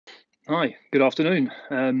Hi, good afternoon.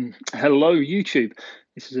 Hello, YouTube.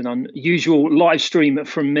 This is an unusual live stream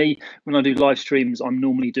from me. When I do live streams, I'm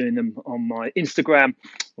normally doing them on my Instagram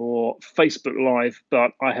or Facebook Live,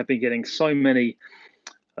 but I have been getting so many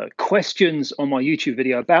questions on my YouTube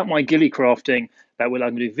video about my ghillie crafting that I'm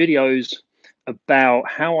going to do videos about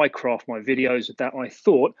how I craft my videos that I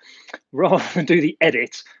thought, rather than do the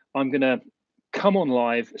edit, I'm going to come on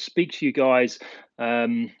live, speak to you guys,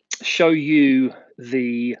 show you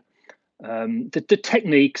the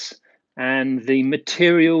techniques and the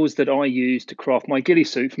materials that I use to craft my ghillie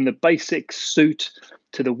suit, from the basic suit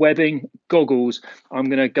to the webbing, goggles. I'm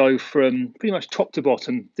going to go from pretty much top to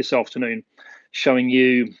bottom this afternoon, showing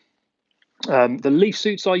you the leaf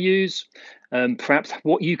suits I use, perhaps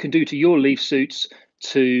what you can do to your leaf suits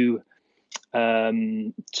to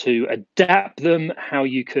adapt them, how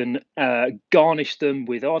you can garnish them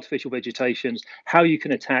with artificial vegetations, how you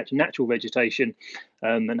can attach natural vegetation,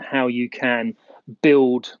 and how you can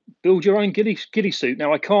build your own ghillie suit.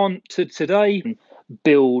 Now I can't today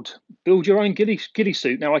build your own ghillie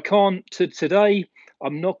suit. Now I can't today.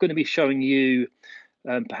 I'm not going to be showing you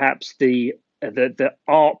perhaps the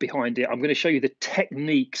art behind it. I'm going to show you the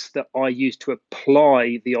techniques that I use to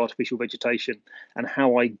apply the artificial vegetation and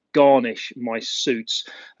how I garnish my suits.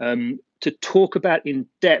 To talk about in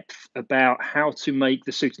depth about how to make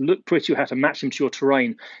the suits look pretty or how to match them to your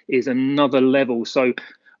terrain is another level. So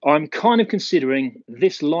I'm kind of considering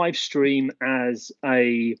this live stream as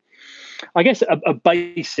I guess a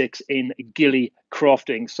basics in ghillie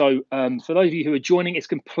crafting. So for those of you who are joining, it's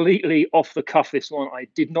completely off the cuff, this one. I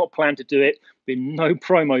did not plan to do it, been no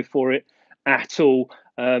promo for it at all.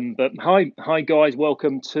 But hi guys,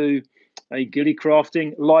 welcome to a ghillie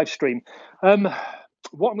crafting live stream.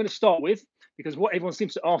 What I'm going to start with, because what everyone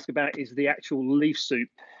seems to ask about is the actual leaf suit.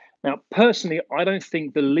 Now, personally, I don't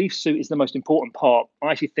think the leaf suit is the most important part.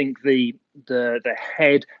 I actually think the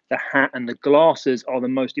head, the hat, and the glasses are the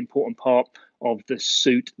most important part of the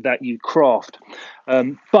suit that you craft.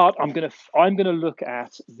 But I'm gonna look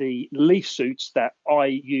at the leaf suits that I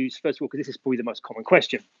use first of all, because this is probably the most common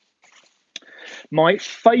question. My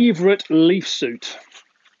favorite leaf suit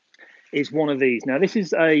is one of these. Now, this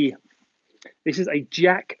is a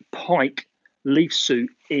Jack Pike leaf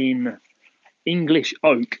suit in English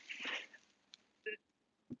oak.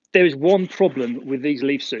 There is one problem with these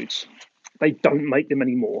leaf suits. They don't make them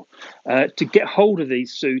anymore. To get hold of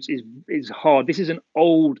these suits is hard. This is an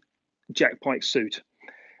old Jack Pike suit.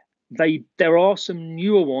 There are some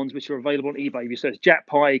newer ones which are available on eBay. If you search Jack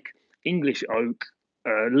Pike, English oak,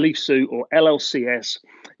 leaf suit, or LLCS,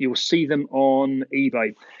 you'll see them on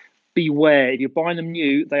eBay. Beware, if you're buying them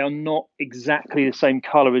new, they are not exactly the same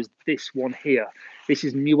color as this one here. This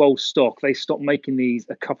is new old stock. They stopped making these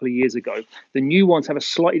a couple of years ago. The new ones have a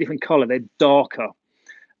slightly different color. They're darker.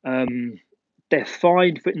 They're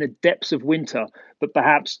fine for in the depths of winter, but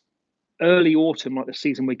perhaps early autumn, like the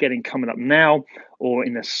season we're getting coming up now, or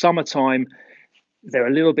in the summertime, they're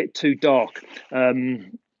a little bit too dark.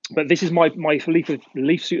 But this is my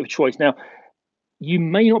leaf suit of choice. Now, you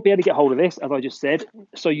may not be able to get hold of this, as I just said,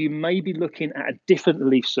 so you may be looking at a different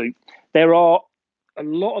leaf suit. There are a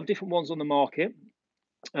lot of different ones on the market.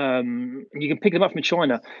 You can pick them up from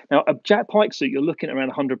China. Now, a Jack Pike suit, you're looking at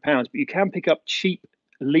around £100, but you can pick up cheap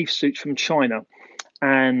leaf suits from China,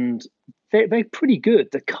 and they're pretty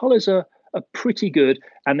good. The colors are pretty good,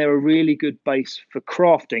 and they're a really good base for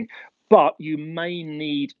crafting, but you may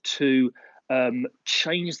need to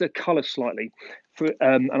change the color slightly.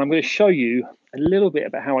 And I'm going to show you a little bit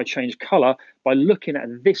about how I change color by looking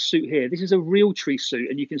at this suit here. This is a Realtree suit,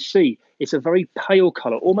 and you can see it's a very pale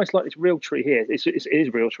color, almost like this Realtree here. It is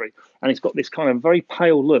Realtree, and it's got this kind of very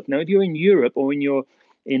pale look. Now, if you're in Europe or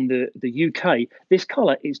in the UK, this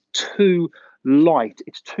color is too light.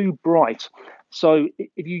 It's too bright. So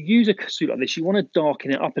if you use a suit like this, you want to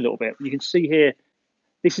darken it up a little bit. You can see here,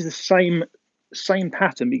 this is the same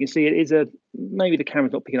pattern, but you can see it is maybe the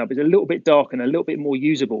camera's not picking up. It's a little bit darker and a little bit more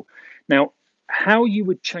usable. Now, how you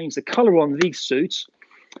would change the color on these suits,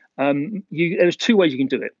 there's two ways you can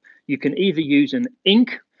do it. You can either use an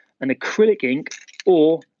acrylic ink,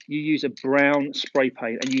 or you use a brown spray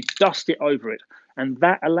paint and you dust it over it. And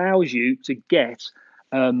that allows you to get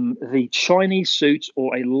the Chinese suits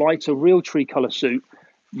or a lighter Realtree color suit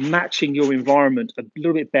matching your environment a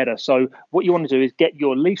little bit better. So what you want to do is get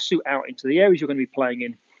your leaf suit out into the areas you're going to be playing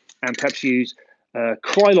in, and perhaps use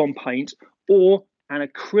Krylon paint or an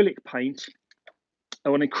acrylic paint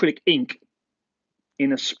or an acrylic ink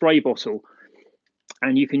in a spray bottle.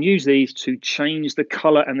 And you can use these to change the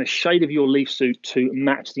color and the shade of your leaf suit to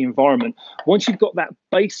match the environment. Once you've got that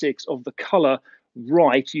basics of the color,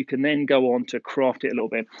 right, you can then go on to craft it a little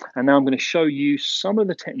bit. And now I'm going to show you some of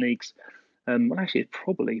the techniques. Well, actually, it's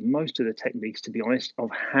probably most of the techniques, to be honest, of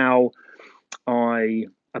how I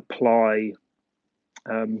apply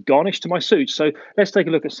garnish to my suits. So let's take a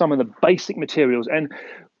look at some of the basic materials. And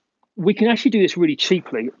we can actually do this really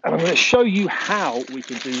cheaply. And I'm going to show you how we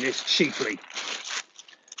can do this cheaply.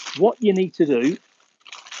 What you need to do,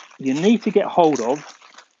 you need to get hold of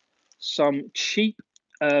some cheap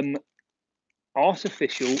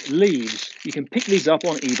artificial leaves. You can pick these up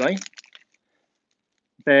on eBay.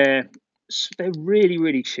 They're really,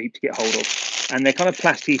 really cheap to get hold of. And they're kind of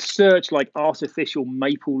plastic. Search like artificial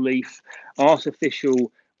maple leaf,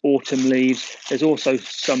 artificial autumn leaves. There's also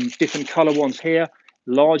some different color ones here,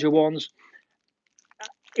 larger ones.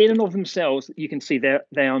 In and of themselves, you can see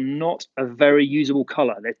they are not a very usable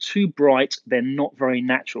color. They're too bright. They're not very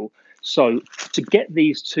natural. So to get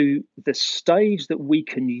these to the stage that we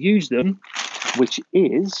can use them, which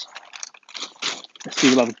is, let's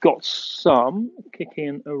see, well, I've got some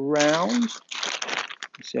kicking around.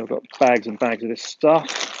 Let's see, I've got bags and bags of this stuff.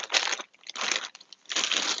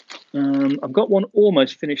 I've got one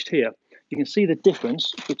almost finished here. You can see the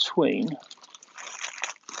difference between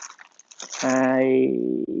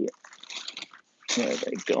where have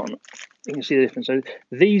they gone? You can see the difference. So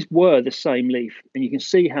these were the same leaf, and you can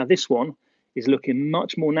see how this one is looking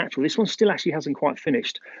much more natural. This one still actually hasn't quite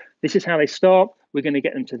finished. This is how they start. We're going to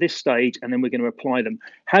get them to this stage, and then we're going to apply them.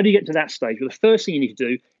 How do you get to that stage? Well, the first thing you need to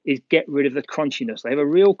do is get rid of the crunchiness. They have a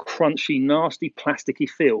real crunchy, nasty, plasticky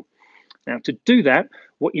feel. Now, to do that,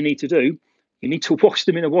 what you need to do, you need to wash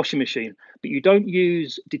them in a washing machine, but you don't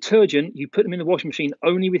use detergent. You put them in the washing machine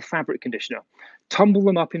only with fabric conditioner. Tumble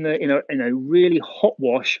them up in a really hot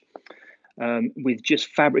wash with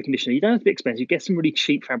just fabric conditioner. You don't have to be expensive. Get some really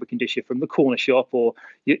cheap fabric conditioner from the corner shop or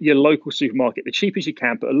your local supermarket, the cheapest you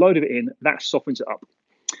can. Put a load of it in. That softens it up.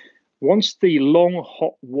 Once the long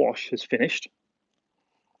hot wash has finished,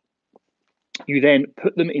 you then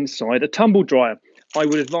put them inside a tumble dryer. I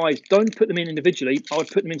would advise don't put them in individually. I would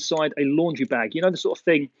put them inside a laundry bag. You know, the sort of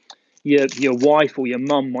thing your wife or your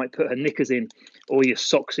mum might put her knickers in or your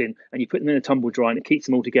socks in, and you put them in a tumble dryer and it keeps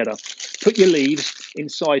them all together. Put your leaves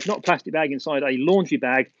inside, not a plastic bag, inside a laundry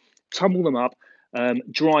bag, tumble them up,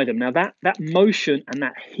 dry them. Now that motion and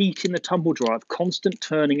that heat in the tumble dryer of constant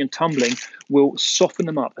turning and tumbling will soften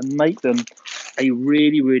them up and make them a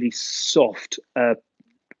really, really soft, and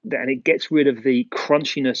it gets rid of the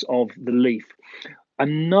crunchiness of the leaf.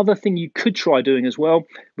 Another thing you could try doing as well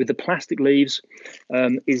with the plastic leaves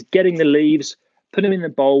is getting the leaves, put them in the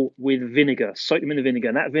bowl with vinegar, soak them in the vinegar,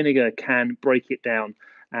 and that vinegar can break it down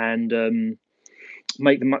and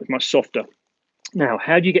make them much, much softer. Now,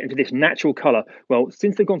 how do you get into this natural color? Well,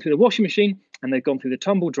 since they've gone through the washing machine and they've gone through the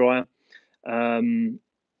tumble dryer,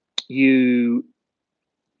 you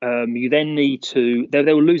then need to, they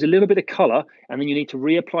will lose a little bit of color, and then you need to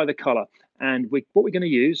reapply the color. And what we're going to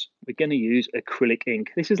use, acrylic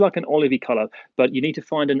ink. This is like an olivey color, but you need to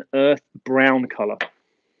find an earth brown color.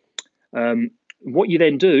 What you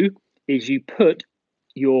then do is you put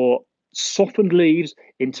your softened leaves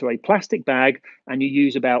into a plastic bag, and you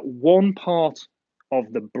use about 1 part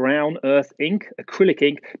of the brown earth ink, acrylic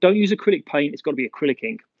ink. Don't use acrylic paint, it's got to be acrylic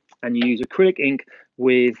ink. And you use acrylic ink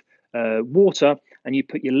with water, and you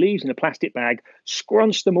put your leaves in a plastic bag,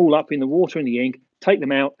 scrunch them all up in the water and the ink, take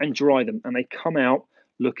them out and dry them, and they come out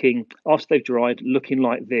looking, after they've dried, looking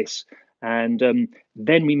like this. And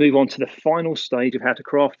then we move on to the final stage of how to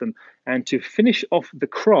craft them. And to finish off the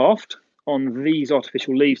craft on these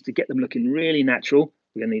artificial leaves, to get them looking really natural,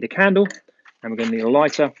 we're going to need a candle, and we're going to need a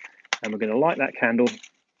lighter, and we're going to light that candle.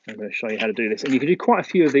 I'm going to show you how to do this, and you can do quite a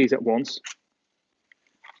few of these at once.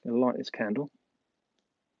 I'm going to light this candle.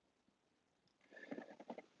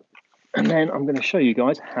 And then I'm going to show you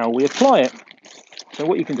guys how we apply it. So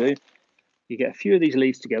what you can do, you get a few of these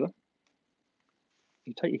leaves together,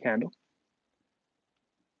 you take your candle,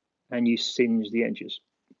 and you singe the edges,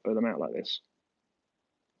 blow them out like this.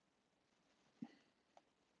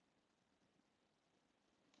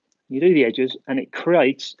 You do the edges, and it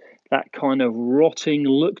creates that kind of rotting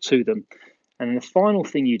look to them. And then the final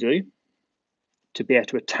thing you do to be able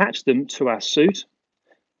to attach them to our suit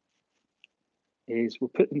is we'll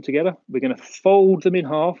put them together. We're going to fold them in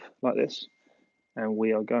half like this, and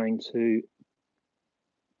we are going to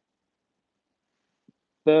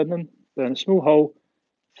burn a small hole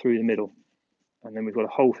through the middle, and then we've got a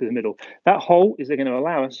hole through the middle. That hole is going to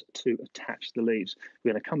allow us to attach the leaves.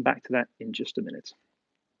 We're going to come back to that in just a minute.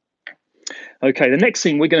 Okay, the next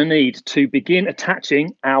thing we're going to need to begin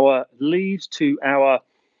attaching our leaves to our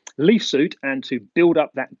leaf suit and to build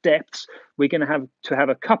up that depth, we're going to have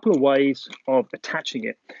a couple of ways of attaching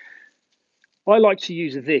it. I like to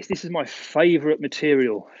use this. This is my favorite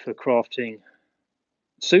material for crafting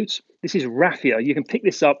suits. This is raffia. You can pick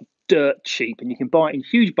this up dirt cheap, and you can buy it in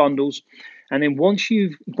huge bundles. And then once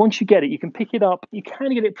you get it, you can pick it up. You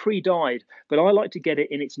can get it pre-dyed, but I like to get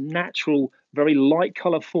it in its natural, very light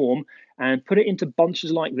color form and put it into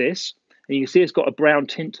bunches like this. And you can see it's got a brown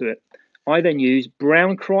tint to it. I then use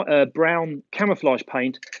brown camouflage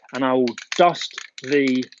paint, and I will dust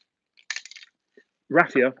the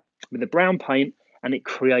raffia with the brown paint, and it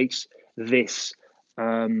creates this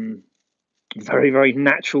very, very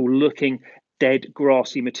natural looking dead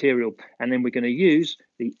grassy material. And then we're going to use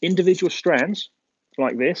the individual strands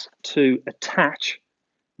like this to attach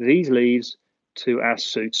these leaves to our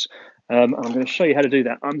suits. I'm going to show you how to do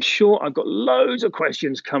that. I'm sure I've got loads of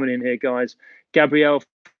questions coming in here, guys. Gabrielle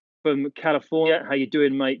from California, how you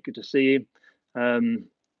doing, mate? Good to see you.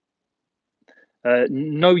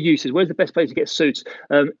 No uses. Where's the best place to get suits?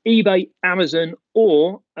 eBay, Amazon,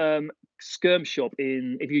 or Skirm Shop.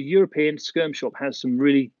 If you're European, Skirm Shop has some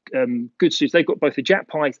really good suits. They've got both the Jack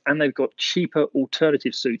Pikes and they've got cheaper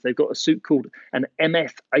alternative suits. They've got a suit called an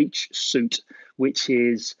MFH suit, which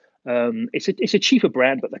is it's a cheaper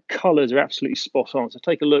brand, but the colours are absolutely spot on. So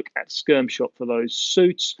take a look at Skirm Shop for those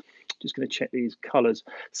suits. Just going to check these colours.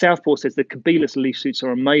 Southpaw says the Cabelis leaf suits are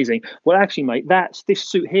amazing. Well, actually, mate, that's this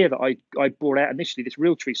suit here that I brought out initially, this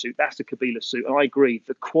real tree suit, that's the Cabelis suit. And I agree,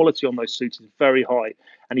 the quality on those suits is very high.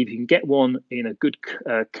 And if you can get one in a good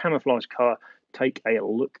camouflage colour, take a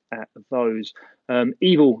look at those.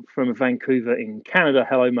 Evil from Vancouver in Canada.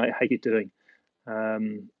 Hello, mate. How you doing?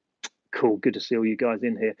 Cool. Good to see all you guys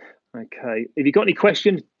in here. Okay. If you've got any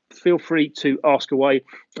questions, feel free to ask away.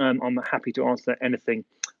 I'm happy to answer anything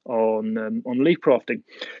on leaf crafting.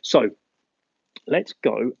 So let's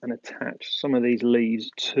go and attach some of these leaves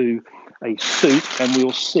to a suit, and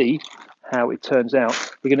we'll see how it turns out.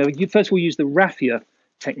 We're going to first of all use the raffia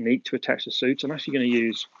technique to attach the suits. I'm actually going to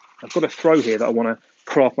use, I've got a throw here that I want to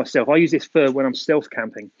craft myself. I use this for when I'm stealth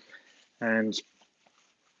camping, and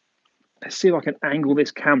let's see if I can angle this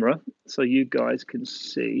camera so you guys can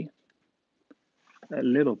see a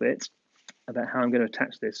little bit about how I'm going to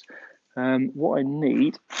attach this. What I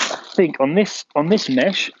need, I think, on this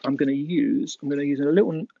mesh, I'm going to use a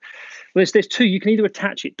little. Well, there's two. You can either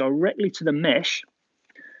attach it directly to the mesh,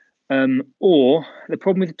 or the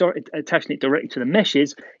problem with attaching it directly to the mesh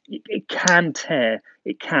is it can tear.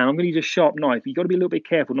 It can. I'm going to use a sharp knife. You've got to be a little bit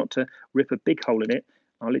careful not to rip a big hole in it.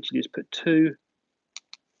 I'll literally just put two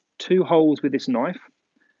holes with this knife.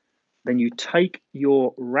 Then you take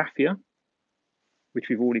your raffia, which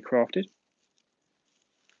we've already crafted.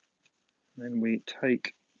 Then we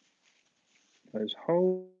take those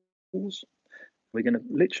holes. We're going to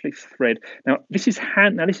literally thread. Now this is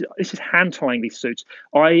hand tying these suits.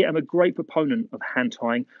 I am a great proponent of hand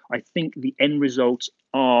tying. I think the end results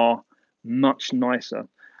are much nicer,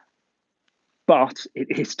 but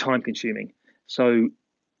it is time consuming. So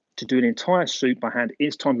to do an entire suit by hand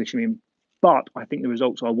is time consuming, but I think the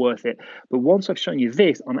results are worth it. But once I've shown you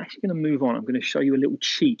this, I'm actually going to move on. I'm going to show you a little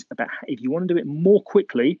cheat about if you want to do it more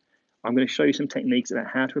quickly. I'm going to show you some techniques about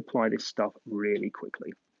how to apply this stuff really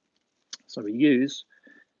quickly. So we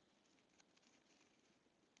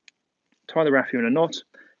tie the raffia in a knot.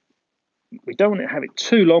 We don't want to have it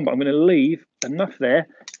too long, but I'm going to leave enough there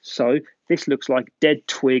so this looks like dead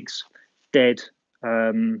twigs, dead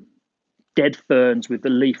ferns with the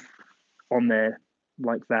leaf on there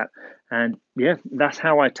like that. And yeah, that's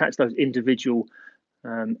how I attach those individual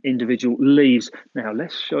leaves. Now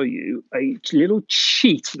let's show you a little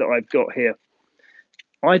cheat that I've got here.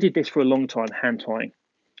 I did this for a long time, hand tying.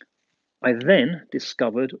 I then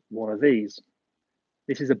discovered one of these.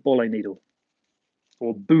 This is a bolle needle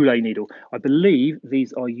or boule needle. I believe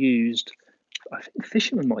these are used, I think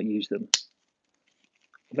fishermen might use them.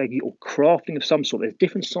 Or crafting of some sort. There's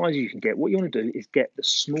different sizes you can get. What you want to do is get the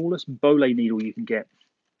smallest bolle needle you can get.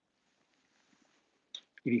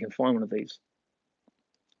 If you can find one of these.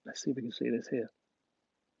 Let's see if we can see this here.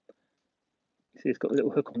 See, it's got a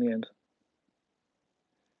little hook on the end.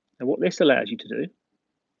 Now what this allows you to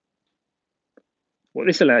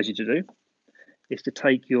do is to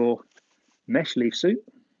take your mesh leaf suit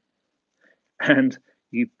and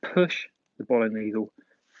you push the bolle needle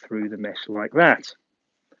through the mesh like that.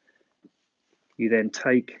 You then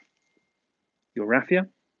take your raffia,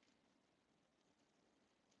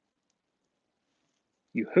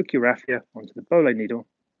 you hook your raffia onto the bolle needle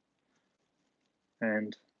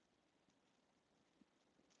and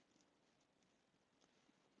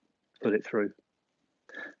pull it through.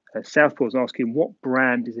 Southpaw's asking, what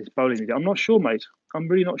brand is this bowling needle? I'm not sure, mate. I'm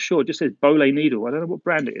really not sure. It just says bowling needle. I don't know what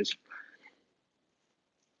brand it is.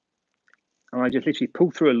 And I just literally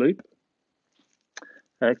pull through a loop.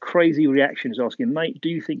 Crazy Reaction is asking, mate, do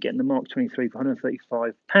you think getting the Mark 23 for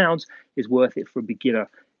 £135 is worth it for a beginner?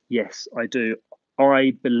 Yes, I do.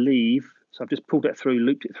 I believe, so I've just pulled it through,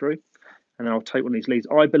 looped it through, and then I'll take one of these leads.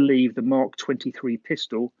 I believe the Mark 23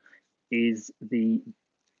 pistol is the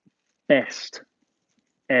best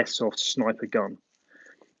airsoft sniper gun.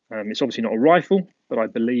 It's obviously not a rifle, but I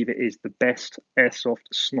believe it is the best airsoft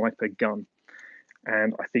sniper gun.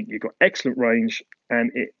 And I think you've got excellent range,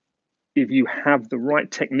 and if you have the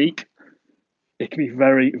right technique, it can be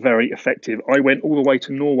very, very effective. I went all the way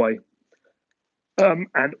to Norway,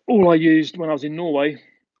 and all I used when I was in Norway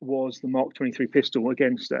was the Mark 23 pistol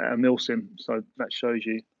against a milsim. So that shows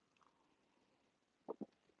you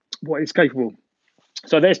what it's capable.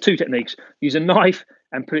 So there's two techniques. Use a knife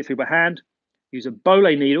and put it through by hand. Use a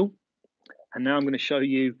bowling needle. And now I'm going to show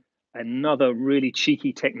you another really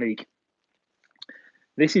cheeky technique.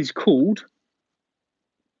 This is called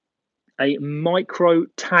a micro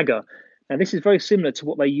tagger. Now this is very similar to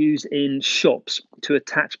what they use in shops to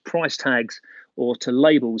attach price tags or to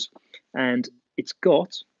labels. And it's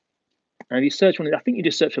got, and if you search one, I think you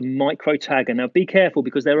just search for micro tagger. Now be careful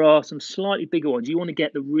because there are some slightly bigger ones. You want to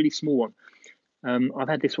get the really small one. I've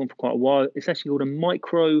had this one for quite a while. It's actually called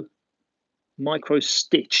a micro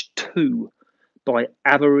stitch 2 by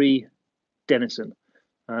Avery Denison.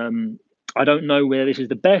 I don't know whether this is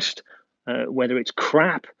the best, whether it's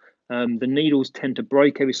crap. The needles tend to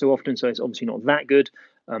break every so often, so it's obviously not that good,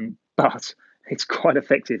 but it's quite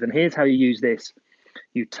effective. And here's how you use this.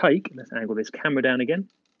 You take, let's angle this camera down again.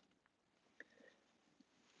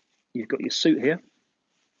 You've got your suit here.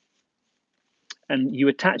 And you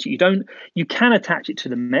attach it. You can attach it to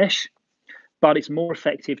the mesh, but it's more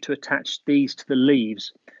effective to attach these to the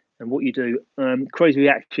leaves. And what you do, Crazy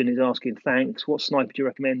Reaction is asking, thanks, what sniper do you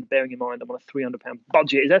recommend? Bearing in mind I'm on a £300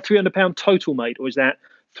 budget. Is that £300 total, mate, or is that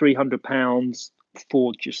 £300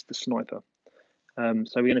 for just the sniper? So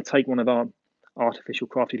we're going to take one of our artificial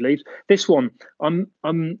crafted leaves. This one, I'm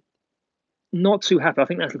not too happy. I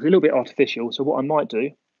think that looks a little bit artificial. So what I might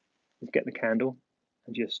do is get the candle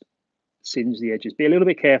and just singe the edges. Be a little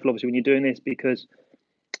bit careful, obviously, when you're doing this, because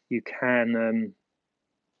you can...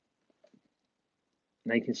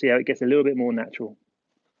 now you can see how it gets a little bit more natural.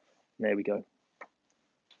 There we go.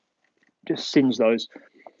 Just singe those.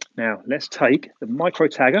 Now let's take the micro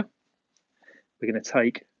tagger. We're going to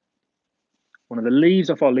take one of the leaves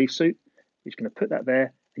off our leaf suit. You're just going to put that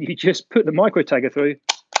there. And you just put the micro tagger through,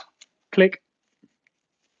 click,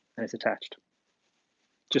 and it's attached.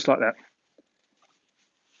 Just like that.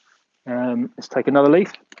 Let's take another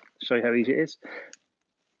leaf, show you how easy it is.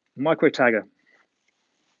 Micro tagger,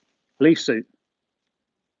 leaf suit,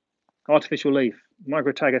 artificial leaf,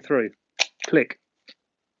 micro tagger through, click,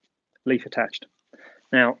 leaf attached.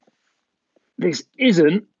 Now, this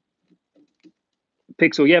isn't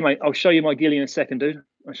pixel. Yeah, mate, I'll show you my ghillie in a second, dude.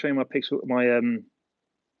 I'll show you my pixel,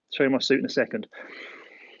 show you my suit in a second.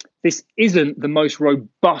 This isn't the most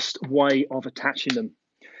robust way of attaching them.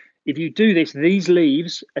 If you do this, these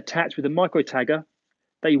leaves attached with a micro tagger,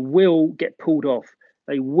 they will get pulled off.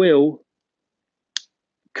 They will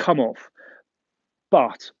come off.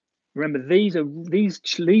 But remember, these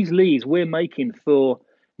leaves we're making for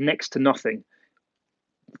next to nothing.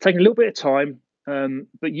 It's taking a little bit of time,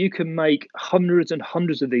 but you can make hundreds and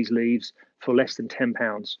hundreds of these leaves for less than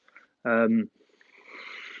 £10.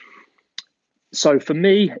 So for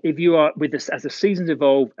me, if you are with this, as the seasons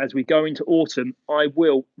evolve, as we go into autumn, I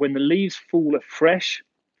will, when the leaves fall fresh,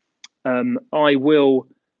 I will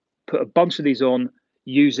put a bunch of these on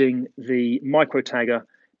using the micro tagger,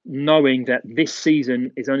 knowing that this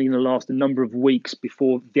season is only going to last a number of weeks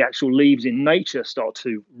before the actual leaves in nature start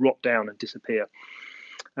to rot down and disappear.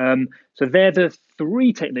 So they're the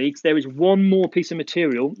three techniques. There is one more piece of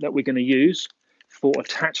material that we're going to use for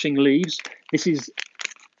attaching leaves. This is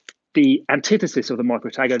the antithesis of the micro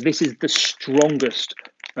tagger. This is the strongest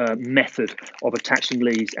method of attaching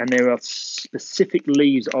leaves, and there are specific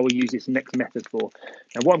leaves I will use this next method for.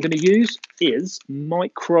 Now what I'm going to use is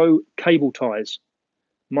micro cable ties.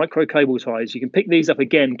 Micro cable ties. You can pick these up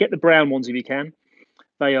again. Get the brown ones if you can.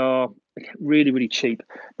 They are really, really cheap.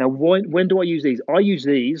 Now when do I use these? I use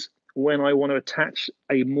these when I want to attach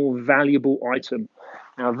a more valuable item.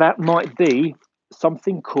 Now that might be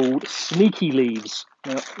something called sneaky leaves.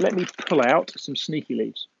 Now let me pull out some sneaky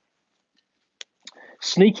leaves.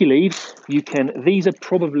 Sneaky leaves, these are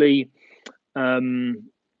probably one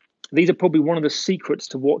of the secrets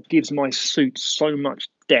to what gives my suit so much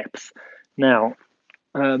depth. Now,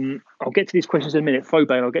 I'll get to these questions in a minute.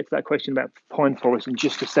 Phobane, I'll get to that question about pine forest in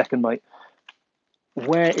just a second, mate.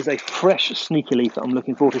 Where is a fresh sneaky leaf that I'm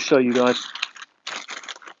looking for to show you guys?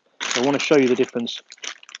 I want to show you the difference.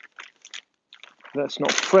 That's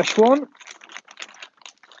not a fresh one.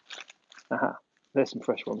 Aha, there's some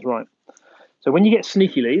fresh ones, right. So when you get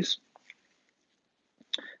sneaky leaves,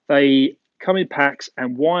 they come in packs,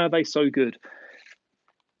 and why are they so good?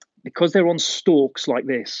 Because they're on stalks like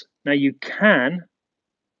this. Now you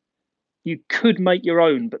could make your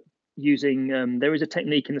own, but using there is a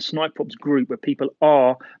technique in the Snipe Props group where people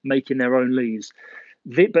are making their own leaves.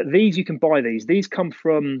 But these, you can buy these. These come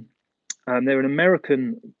from they're an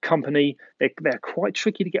American company. They're quite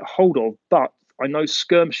tricky to get hold of, but I know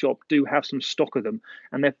Skirm Shop do have some stock of them,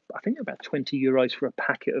 and I think they're about €20 for a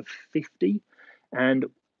packet of 50. And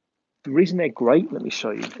the reason they're great, let me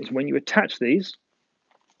show you, is when you attach these,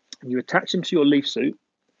 and you attach them to your leaf suit.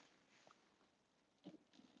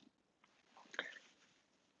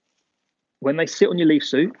 When they sit on your leaf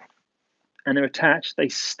suit and they're attached, they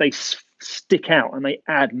stick out and they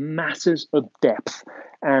add masses of depth.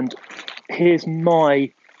 And here's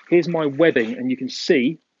my webbing, and you can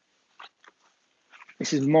see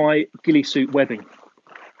this is my ghillie suit webbing.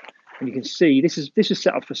 And you can see this is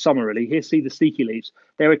set up for summer, really. Here, see the sneaky leaves.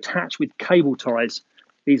 They're attached with cable ties,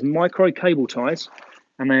 these micro cable ties,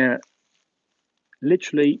 and they're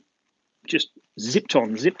literally just zip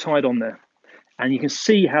tied on there. And you can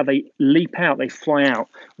see how they leap out, they fly out.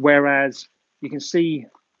 Whereas you can see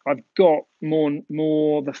I've got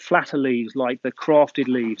more the flatter leaves, like the crafted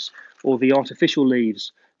leaves or the artificial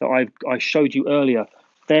leaves that I showed you earlier.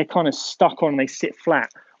 They're kind of stuck on and they sit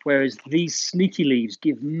flat. Whereas these sneaky leaves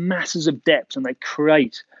give masses of depth, and they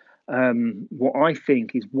create what I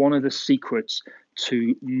think is one of the secrets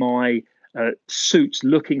to my suits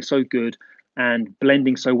looking so good and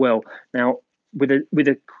blending so well. Now, with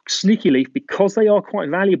a sneaky leaf, because they are quite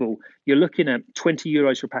valuable, you're looking at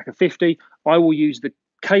 €20 for a pack of 50. I will use the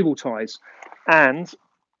cable ties, and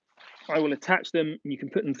I will attach them, and you can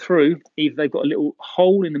put them through. Either they've got a little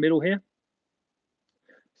hole in the middle here,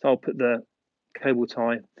 so I'll put the cable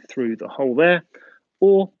tie through the hole there,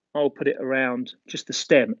 or I'll put it around just the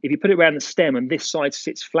stem. If you put it around the stem and this side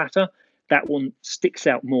sits flatter, that one sticks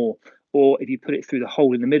out more. Or if you put it through the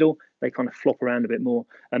hole in the middle, they kind of flop around a bit more.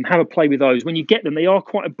 Have a play with those. When you get them, they are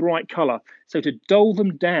quite a bright color. So to dull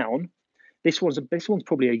them down, this one's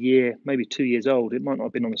probably a year, maybe 2 years old. It might not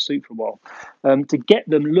have been on the suit for a while. To get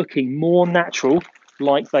them looking more natural,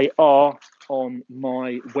 like they are on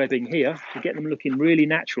my webbing here, to get them looking really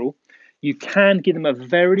natural, you can give them a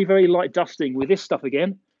very, very light dusting with this stuff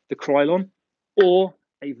again, the Krylon, or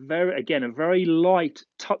a very light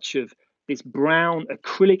touch of this brown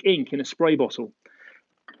acrylic ink in a spray bottle.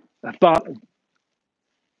 But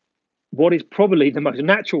what is probably the most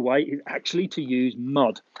natural way is actually to use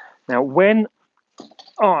mud. Now, when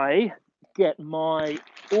I get my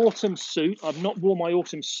autumn suit, I've not worn my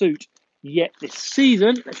autumn suit yet this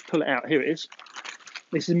season. Let's pull it out. Here it is.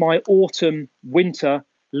 This is my autumn winter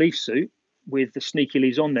leaf suit with the sneaky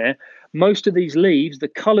leaves on there. Most of these leaves, the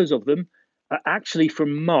colors of them, are actually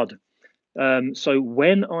from mud. So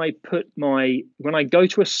when I go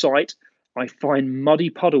to a site, I find muddy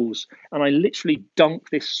puddles, and I literally dunk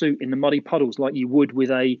this suit in the muddy puddles like you would with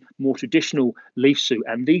a more traditional leaf suit.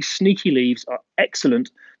 And these sneaky leaves are excellent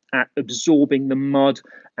at absorbing the mud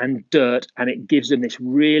and dirt, and it gives them this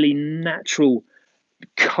really natural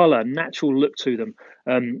color, natural look to them.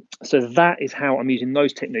 So that is how I'm using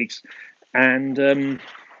those techniques. And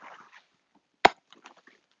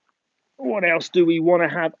what else do we want to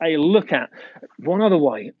have a look at? One other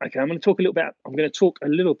way. Okay, I'm going to talk a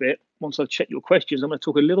little bit once I've checked your questions. I'm going to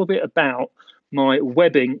talk a little bit about my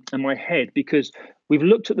webbing and my head, because we've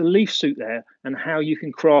looked at the leaf suit there and how you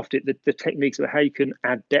can craft it, the techniques of how you can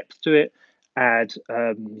add depth to it, add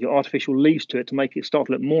your artificial leaves to it to make it start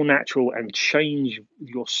to look more natural and change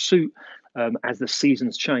your suit as the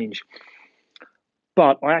seasons change.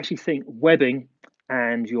 But I actually think webbing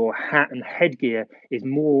and your hat and headgear is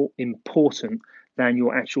more important than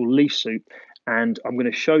your actual leaf suit. And I'm going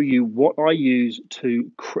to show you what I use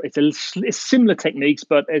it's similar techniques,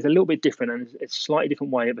 but it's a little bit different, and it's a slightly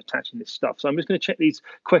different way of attaching this stuff. So I'm just going to check these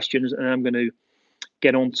questions, and I'm going to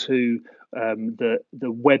get on to the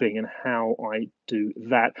webbing and how I do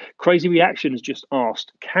that. Crazy Reaction has just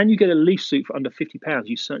asked, can you get a leaf suit for under £50?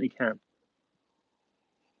 You certainly can.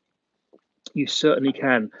 You certainly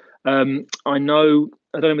can. I don't know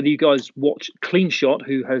whether you guys watch Clean Shot,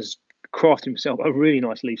 who has crafted himself a really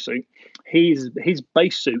nice leaf suit. his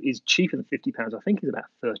base suit is cheaper than £50. I think it's about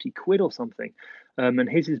 30 quid or something. And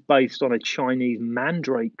his is based on a Chinese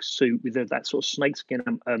mandrake suit with that sort of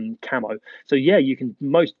snakeskin camo. So yeah, you can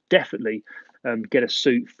most definitely get a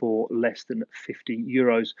suit for less than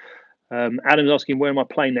 €50. Adam's asking, where am I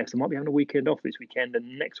playing next? I might be having a weekend off this weekend,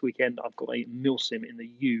 and next weekend I've got a milsim in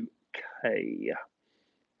the UK.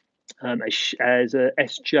 As a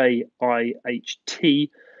SJIHT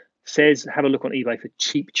says, have a look on eBay for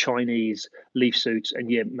cheap Chinese leaf suits.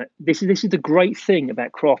 And yeah, this is the great thing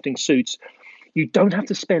about crafting suits. You don't have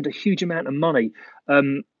to spend a huge amount of money.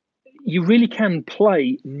 You really can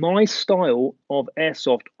play my style of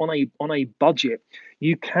airsoft on a budget.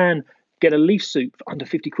 You can get a leaf suit for under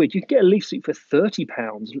 50 quid. You can get a leaf suit for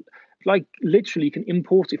 £30. Like literally, you can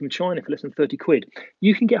import it from China for less than 30 quid.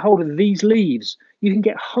 You can get hold of these leaves. You can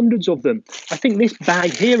get hundreds of them. I think this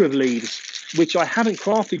bag here of leaves, which I haven't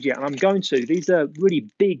crafted yet, and I'm going to, these are really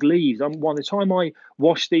big leaves. By the time I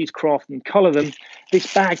wash these, craft and colour them,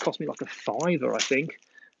 this bag cost me like a fiver, I think.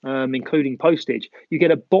 Including postage. You get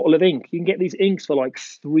a bottle of ink. You can get these inks for like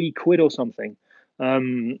 3 quid or something.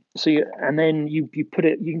 And then you put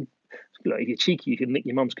it. You can, if you're cheeky, you can nick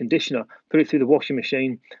your mum's conditioner, put it through the washing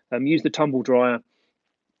machine, use the tumble dryer,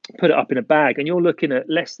 put it up in a bag, and you're looking at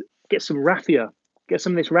get some raffia, get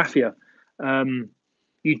some of this raffia.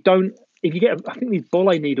 You don't. If you get, I think these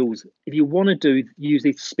bolle needles, if you want to use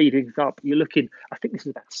these to speed things up, you're looking, I think this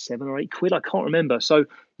is about 7 or 8 quid. I can't remember. So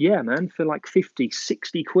yeah, man, for like 50,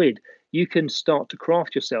 60 quid, you can start to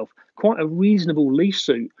craft yourself quite a reasonable leaf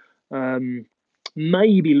suit.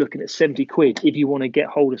 Maybe looking at 70 quid if you want to get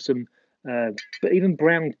hold of some, but even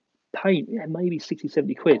brown paint, yeah, maybe 60,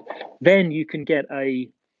 70 quid. Then you can get a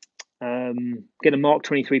Mark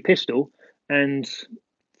 23 pistol, and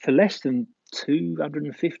for less than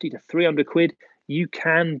 250 to 300 quid, you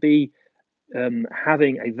can be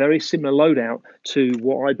having a very similar loadout to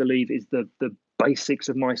what I believe is the basics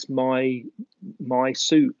of my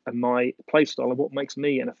suit and my playstyle, and what makes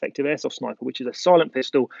me an effective airsoft sniper, which is a silent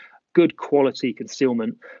pistol, good quality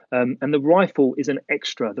concealment, and the rifle is an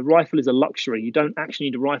extra. The rifle is a luxury. You don't actually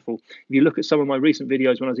need a rifle. If you look at some of my recent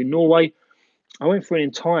videos when I was in Norway, I went for an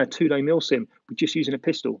entire 2-day milsim with just using a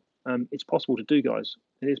pistol. It's possible to do, guys.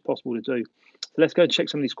 It is possible to do. So let's go and check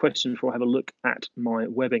some of these questions before I have a look at my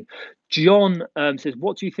webbing. John says,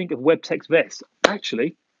 what do you think of webtex vests?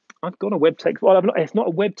 Actually, I've got a webtex. Well, it's not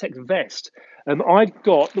a webtex vest. I've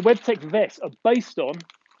got the webtex vests are based on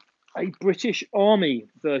a British Army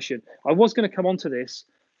version. I was going to come on to this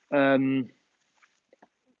when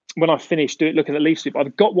I finished looking at leaf suit.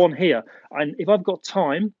 I've got one here, and if I've got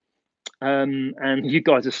time, and you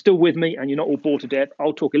guys are still with me and you're not all bored to death,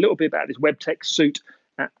 I'll talk a little bit about this webtex suit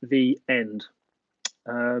at the end.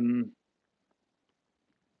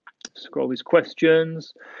 Scroll these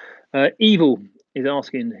questions. Evil is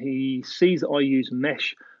asking, he sees that I use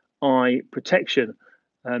mesh eye protection.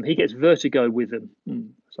 He gets vertigo with them.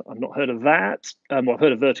 So I've not heard of that. I've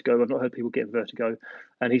heard of vertigo. I've not heard people get vertigo.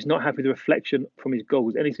 And he's not happy with the reflection from his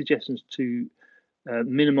goggles. Any suggestions to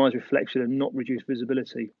minimize reflection and not reduce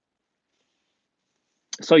visibility?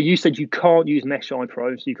 So you said you can't use mesh eye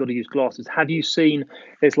pro, so you've got to use glasses. Have you seen,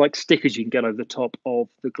 there's like stickers you can get over the top of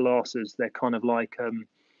the glasses. They're kind of like, I've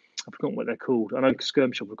forgotten what they're called. I know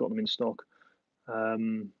Skirm Shop have got them in stock. I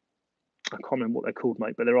can't remember what they're called,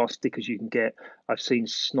 mate, but there are stickers you can get. I've seen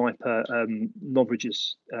Sniper,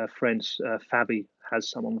 Novridge's friends, Fabi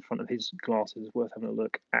has some on the front of his glasses. It's worth having a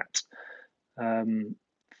look at.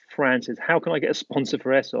 Fran says, how can I get a sponsor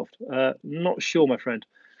for Airsoft? Not sure, my friend.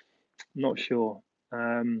 Not sure.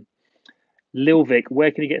 Lil Vic,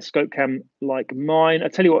 where can you get a scope cam like mine? I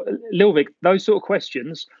tell you what, Lil Vic, those sort of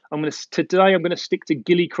questions, today I'm gonna stick to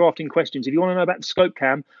ghillie crafting questions. If you want to know about the scope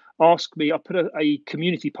cam, ask me. I put a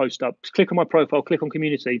community post up. Click on my profile, click on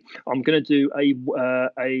community. I'm gonna do a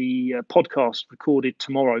podcast recorded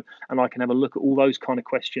tomorrow, and I can have a look at all those kind of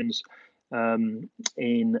questions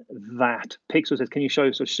in that. Pixel says, can you show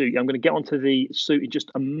us a suit? I'm going to get onto the suit in just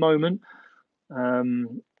a moment.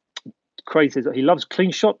 Craig says that he loves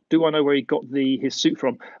Clean Shot. Do I know where he got his suit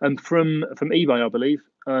from? From eBay, I believe.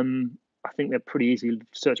 I think they're pretty easy.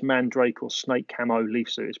 Search Mandrake or Snake Camo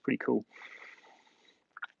leaf suit. It's pretty cool.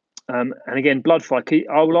 And again, Bloodfire.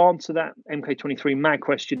 I will answer that MK23 mag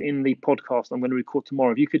question in the podcast I'm going to record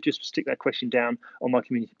tomorrow. If you could just stick that question down on my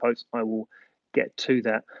community post, I will get to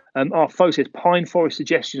that. Our folks says Pine Forest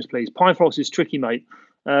suggestions, please. Pine Forest is tricky, mate.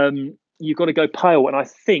 You've got to go pale, and I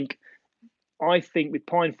think with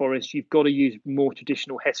Pine Forest, you've got to use more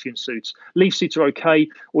traditional Hessian suits. Leaf suits are okay,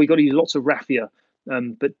 or you've got to use lots of raffia.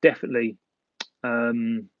 But definitely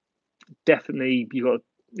you've got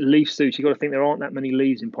leaf suits, you've got to think there aren't that many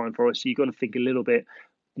leaves in pine forest, so you've got to think a little bit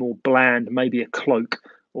more bland, maybe a cloak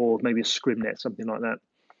or maybe a scrim net, something like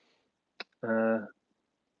that.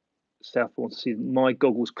 South wants to see my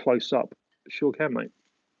goggles close up. Sure can, mate.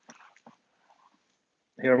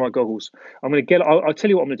 Here are my goggles. I'm going to get. I'll tell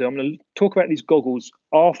you what I'm going to do. I'm going to talk about these goggles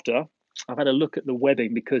after I've had a look at the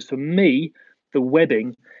webbing, because for me, the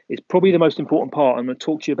webbing is probably the most important part. I'm going to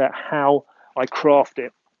talk to you about how I craft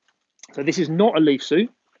it. So this is not a leaf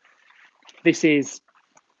suit. This is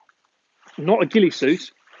not a ghillie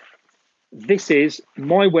suit. This is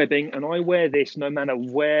my webbing, and I wear this no matter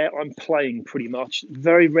where I'm playing, pretty much.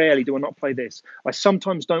 Very rarely do I not play this. I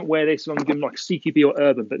sometimes don't wear this when I'm doing like CQB or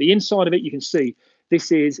urban, but the inside of it, you can see,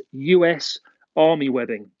 this is US Army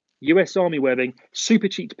webbing. US Army webbing, super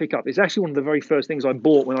cheap to pick up. It's actually one of the very first things I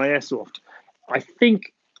bought when I airsoft. I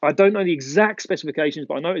don't know the exact specifications,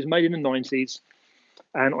 but I know it was made in the 90s,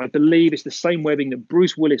 and I believe it's the same webbing that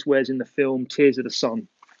Bruce Willis wears in the film Tears of the Sun.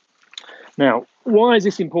 Now, why is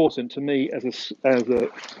this important to me as a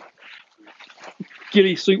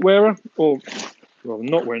ghillie suit wearer, or rather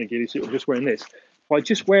not wearing a ghillie suit, I'm just wearing this. By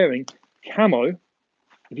just wearing camo, if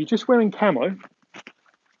you're just wearing camo,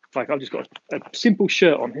 like I've just got a simple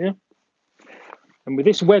shirt on here, and with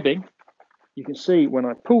this webbing, you can see when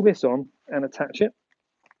I pull this on and attach it,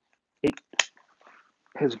 it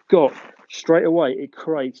has got, straight away, it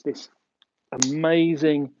creates this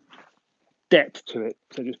amazing depth to it.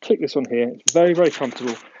 So just click this on here. It's very, very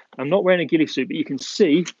comfortable. I'm not wearing a ghillie suit, but you can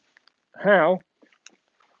see how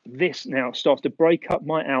this now starts to break up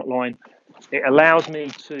my outline. It allows me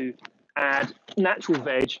to add natural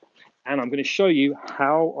veg, and I'm going to show you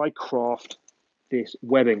how I craft this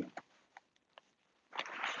webbing.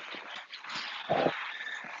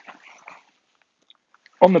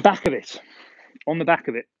 On the back of it,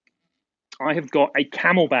 I have got a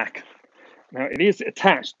camelback. Now it is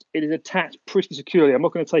attached pretty securely. I'm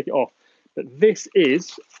not going to take it off, but this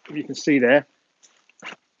is, if you can see there,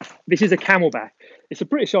 this is a camelback. It's a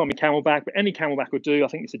British Army camelback, but any camelback would do. I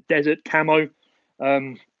think it's a desert camo.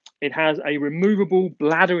 It has a removable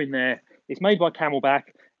bladder in there. It's made by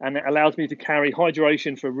Camelback, and it allows me to carry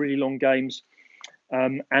hydration for really long games.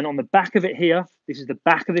 And on the back of it here, this is the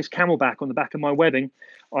back of this camelback, on the back of my webbing,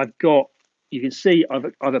 I've got, you can see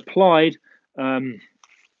I've applied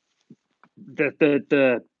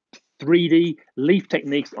the 3D leaf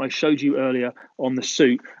techniques I showed you earlier on the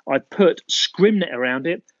suit. I put scrim net around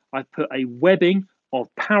it. I put a webbing of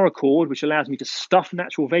paracord, which allows me to stuff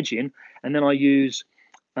natural veg in, and then I use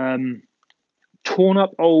torn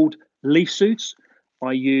up old leaf suits.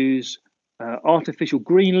 I use artificial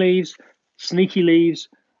green leaves, sneaky leaves,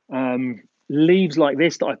 leaves like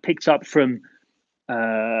this that I picked up from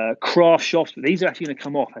craft shops, but these are actually going to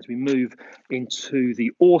come off as we move into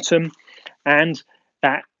the autumn, and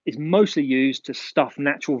that is mostly used to stuff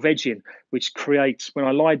natural veg in, which creates, when I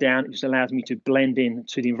lie down, it just allows me to blend in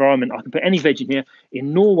to the environment. I can put any veg in here.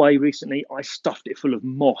 In Norway recently, I stuffed it full of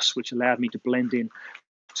moss, which allowed me to blend in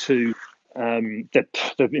to the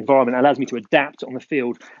environment. It allows me to adapt on the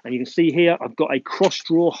field. And you can see here, I've got a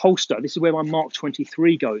cross-draw holster. This is where my Mark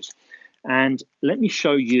 23 goes. And let me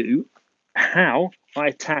show you how I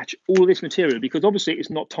attach all this material, because obviously it's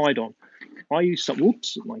not tied on. I use some,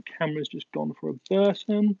 whoops, my camera's just gone for a burst.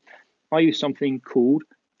 I use something called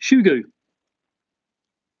shoe goo.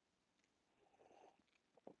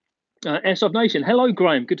 Airsoft Nation, hello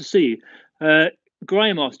Graham, good to see you.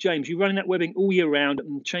 Graham asks, James, you running that webbing all year round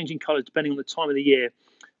and changing colours depending on the time of the year,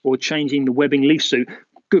 or changing the webbing leaf suit?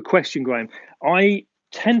 Good question, Graham. I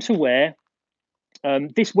tend to wear,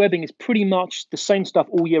 this webbing is pretty much the same stuff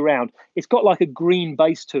all year round. It's got like a green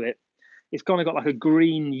base to it. It's kind of got like a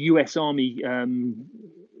green US Army,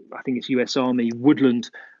 I think it's US Army woodland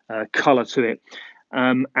colour to it.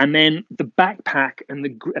 And then the backpack and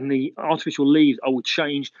the artificial leaves I will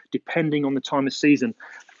change depending on the time of season.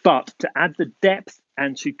 But to add the depth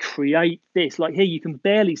and to create this, like here you can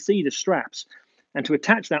barely see the straps. And to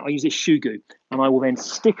attach that, I use this shoe goo. And I will then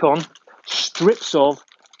stick on strips of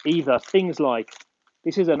either things like,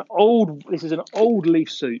 this is an old leaf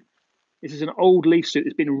suit. This is an old leaf suit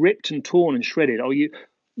that's been ripped and torn and shredded. Oh, you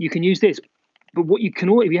can use this. But what you can,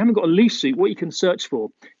 if you haven't got a leaf suit, what you can search for,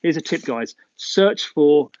 here's a tip, guys. Search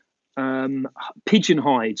for pigeon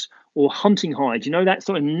hides or hunting hides. You know, that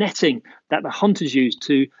sort of netting that the hunters use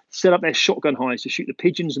to set up their shotgun hides to shoot the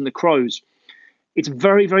pigeons and the crows. It's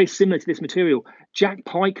very, very similar to this material. Jack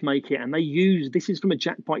Pike make it, and they use, this is from a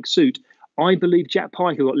Jack Pike suit. I believe Jack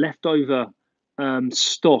Pike have got leftover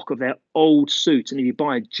stock of their old suits, and if you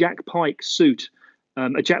buy a Jack Pike suit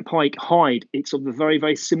a Jack Pike hide, it's of a very,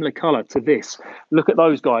 very similar color to this. Look at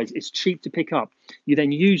those guys. It's cheap to pick up. You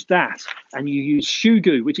then use that and you use shoe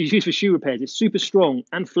goo, which is used for shoe repairs. It's super strong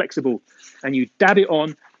and flexible. And you dab it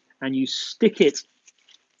on and you stick it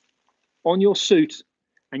on your suit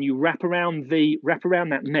and you wrap around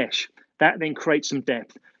that mesh. That then creates some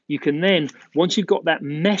depth. You can then, once you've got that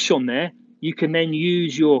mesh on there, you can then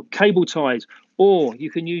use your cable ties, or you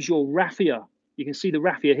can use your raffia. You can see the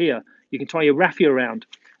raffia here. You can tie your raffia around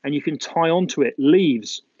and you can tie onto it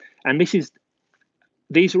leaves. And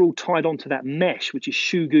these are all tied onto that mesh, which is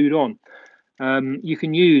shoe gooed on. You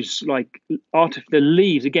can use like the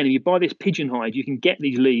leaves. Again, if you buy this pigeon hide, you can get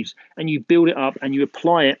these leaves and you build it up and you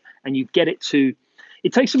apply it and you get it to,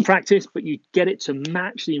 it takes some practice, but you get it to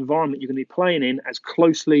match the environment you're going to be playing in as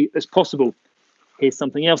closely as possible. Here's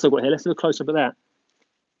something else I've got here. Let's have a close up at that.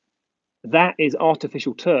 That is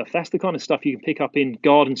artificial turf. That's the kind of stuff you can pick up in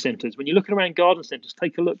garden centres. When you're looking around garden centres,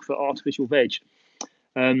 take a look for artificial veg.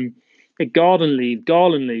 Garland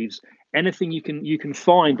leaves, anything you can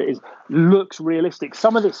find that looks realistic.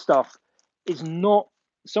 Some of this stuff is not.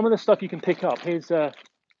 Some of the stuff you can pick up. Here's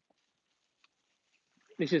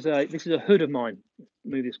this is a hood of mine.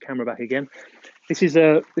 Move this camera back again. This is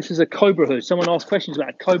a cobra hood. Someone asked questions about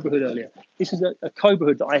a cobra hood earlier. This is a cobra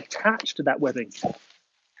hood that I attached to that webbing.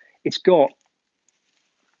 It's got.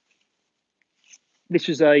 This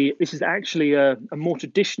is actually a more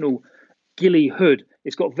traditional ghillie hood.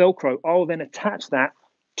 It's got Velcro. I'll then attach that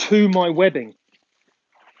to my webbing.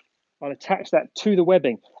 I'll attach that to the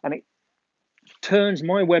webbing, and it turns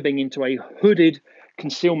my webbing into a hooded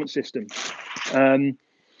concealment system.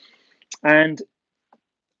 And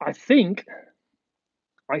I think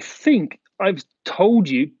I've told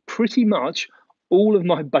you pretty much all of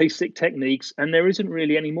my basic techniques, and there isn't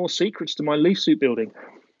really any more secrets to my leaf suit building.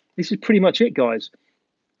 This is pretty much it, guys.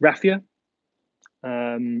 Raffia,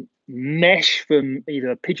 mesh from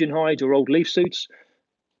either pigeon hides or old leaf suits,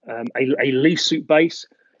 a leaf suit base,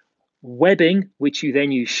 webbing, which you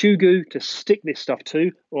then use shoe goo to stick this stuff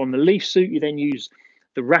to, or on the leaf suit, you then use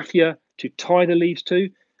the raffia to tie the leaves to.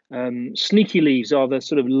 Sneaky leaves are the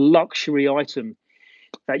sort of luxury item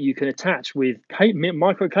that you can attach with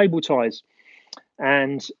micro cable ties.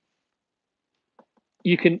 And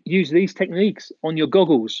you can use these techniques on your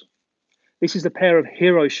goggles. This is a pair of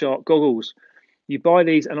Hero Shark goggles. You buy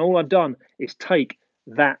these, and all I've done is take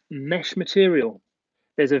that mesh material.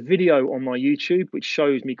 There's a video on my YouTube which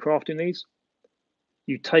shows me crafting these.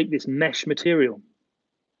 You take this mesh material,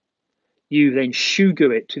 you then shoe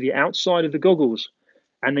goo it to the outside of the goggles,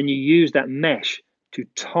 and then you use that mesh to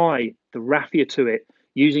tie the raffia to it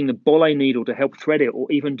using the bolle needle to help thread it,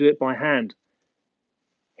 or even do it by hand.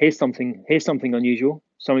 Here's something unusual.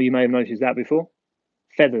 Some of you may have noticed that before.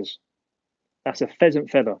 Feathers. That's a pheasant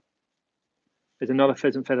feather. There's another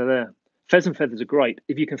pheasant feather there. Pheasant feathers are great.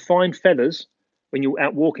 If you can find feathers when you're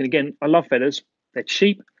out walking, again, I love feathers. They're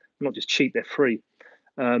cheap. Not just cheap, they're free.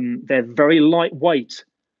 They're very lightweight.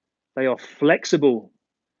 They are flexible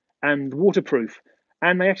and waterproof.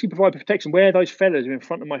 And they actually provide protection. Where those feathers are in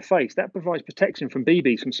front of my face, that provides protection from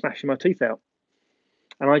BBs, from smashing my teeth out.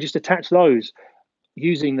 And I just attach those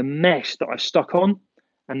using the mesh that I've stuck on,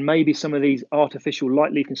 and maybe some of these artificial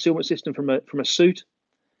light leaf concealment system from a suit.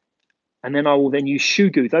 And then I will then use shoe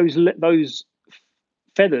goo. Those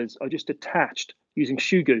feathers are just attached using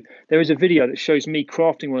shoe goo. There is a video that shows me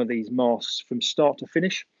crafting one of these masks from start to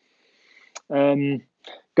finish.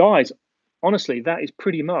 Guys, honestly, that is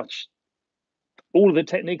pretty much all of the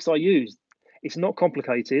techniques I use. It's not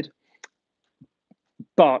complicated.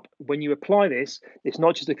 But when you apply this, it's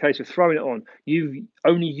not just a case of throwing it on.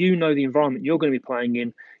 Only you know the environment you're going to be playing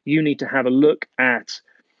in. You need to have a look at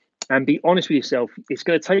and be honest with yourself. It's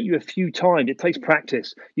going to take you a few times. It takes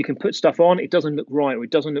practice. You can put stuff on, it doesn't look right, or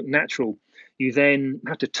it doesn't look natural. You then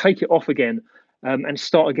have to take it off again and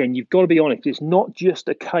start again. You've got to be honest. It's not just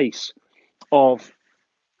a case of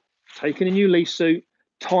taking a new leaf suit,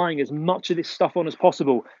 tying as much of this stuff on as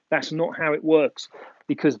possible. That's not how it works,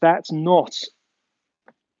 because that's not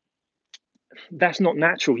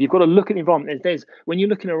natural. You've got to look at the environment. When you're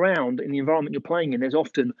looking around in the environment you're playing in, there's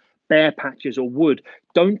often bare patches or wood.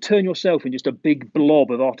 Don't turn yourself in just a big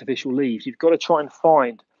blob of artificial leaves. You've got to try and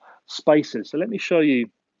find spaces. So let me show you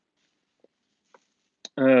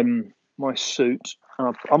my suit.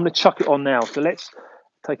 I'm going to chuck it on now. So let's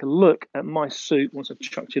take a look at my suit once I've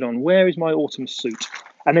chucked it on. Where is my autumn suit?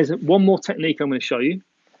 And there's one more technique I'm going to show you,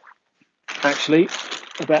 actually,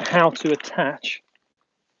 about how to attach.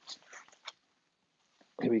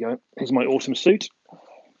 Here we go. Here's my autumn suit.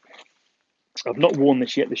 I've not worn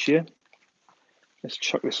this yet this year. Let's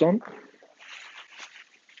chuck this on.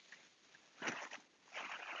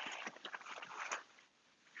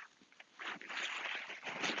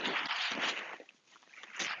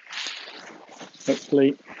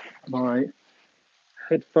 Hopefully my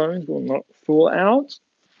headphones will not fall out.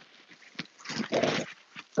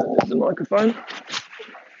 There's the microphone.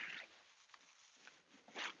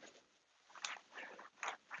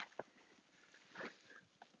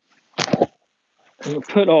 And you'll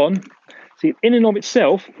put on, see, in and of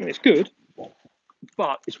itself, it's good,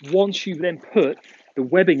 but it's once you then put the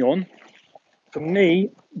webbing on, for me,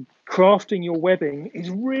 crafting your webbing is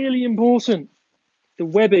really important. The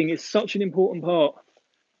webbing is such an important part.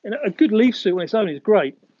 And a good leaf suit on its own is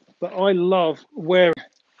great, but I love wearing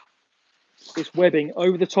this webbing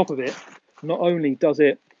over the top of it. Not only does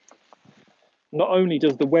the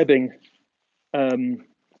webbing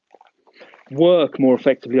work more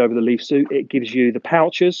effectively over the leaf suit, it gives you the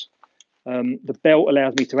pouches. The belt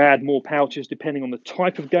allows me to add more pouches depending on the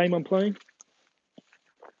type of game I'm playing.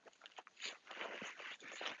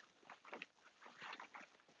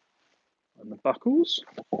 And the buckles.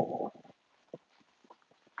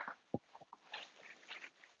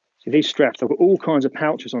 See these straps, I've got all kinds of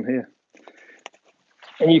pouches on here.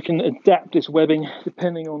 And you can adapt this webbing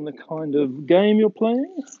depending on the kind of game you're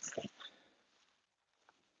playing.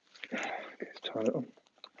 Let's tie it on.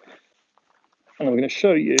 And I'm going to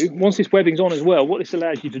show you, once this webbing's on as well, what this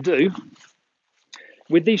allows you to do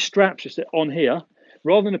with these straps just on here,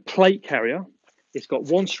 rather than a plate carrier, it's got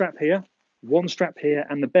one strap here,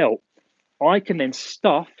 and the belt. I can then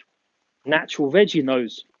stuff natural veg in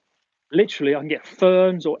those. Literally, I can get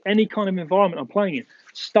ferns or any kind of environment I'm playing in,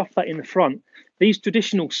 stuff that in the front. These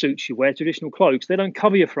traditional suits you wear, traditional cloaks, they don't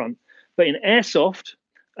cover your front. But in airsoft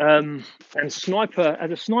and sniper, as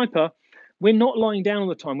a sniper, we're not lying down all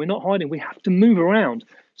the time. We're not hiding. We have to move around.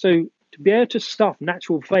 So to be able to stuff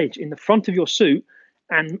natural veg in the front of your suit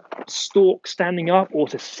and stalk standing up, or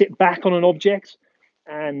to sit back on an object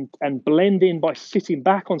and blend in by sitting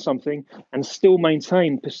back on something and still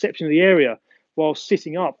maintain perception of the area while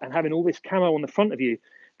sitting up and having all this camo on the front of you,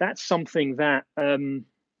 that's something that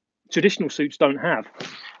traditional suits don't have.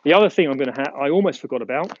 The other thing I almost forgot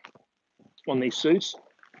about on these suits,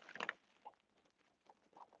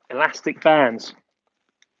 elastic bands.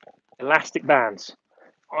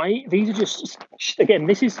 These are just, again,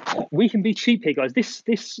 we can be cheap here, guys.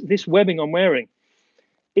 This webbing I'm wearing,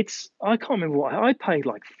 I can't remember what I paid,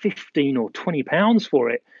 like 15 or 20 pounds for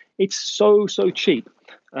it. It's so cheap.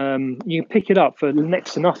 You pick it up for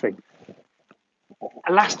next to nothing.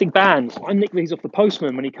 Elastic bands, I nick these off the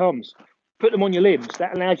postman when he comes. Put them on your limbs.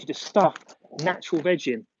 That allows you to stuff natural veg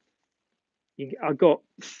in. I've got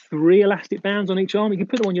 3 elastic bands on each arm. You can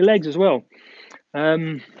put them on your legs as well.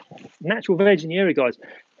 Natural veg in the area, guys.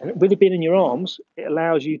 And with it being in your arms, it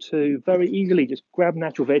allows you to very easily just grab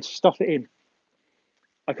natural veg, stuff it in.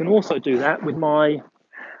 I can also do that with my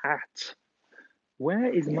hat.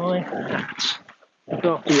 Where is my hat? Look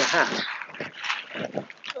after your hat.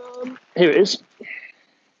 Here it is.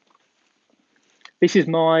 This is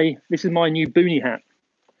my new boonie hat.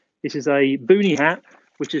 This is a boonie hat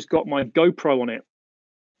which has got my GoPro on it.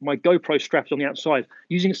 My GoPro straps on the outside.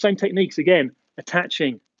 Using the same techniques again,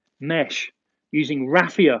 attaching mesh, using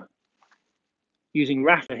raffia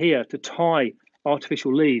here to tie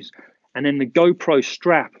artificial leaves, and then the GoPro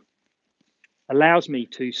strap allows me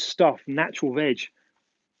to stuff natural veg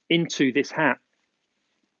into this hat.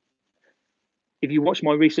 If you watch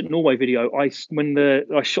my recent Norway video, I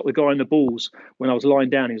shot the guy in the balls when I was lying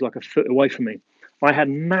down. He was like a foot away from me. I had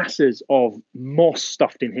masses of moss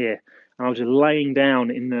stuffed in here, and I was just laying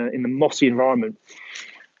down in the mossy environment.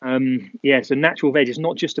 So natural veg is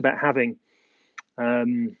not just about having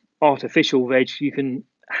artificial veg. You can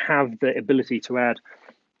have the ability to add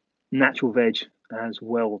natural veg as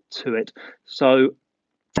well to it. So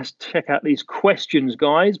let's check out these questions,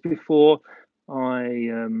 guys, before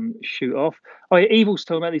I shoot off. Oh, yeah, Evil's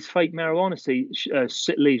talking about these fake marijuana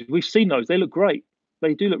leaves. We've seen those. They look great.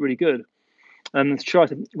 They do look really good.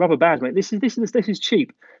 Rubber bands, mate. This is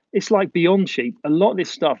cheap. It's like beyond cheap. A lot of this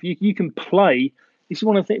stuff you can play. This is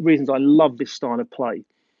one of the reasons I love this style of play.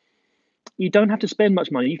 You don't have to spend much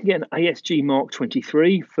money. You can get an ASG Mark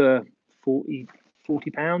 23 for £40,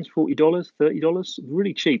 $40, $30,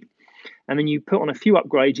 really cheap. And then you put on a few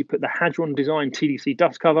upgrades. You put the Hadron Design TDC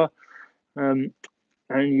dust cover, and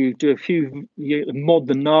you do you mod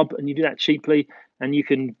the nub, and you do that cheaply, and you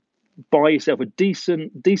can buy yourself a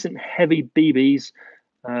decent heavy BBs,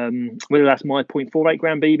 whether that's my 0.48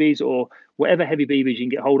 gram BBs or whatever heavy BBs you can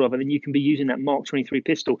get hold of, and then you can be using that Mark 23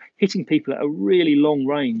 pistol, hitting people at a really long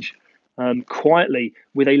range, quietly,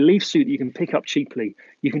 with a leaf suit that you can pick up cheaply.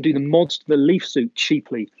 You can do the mods to the leaf suit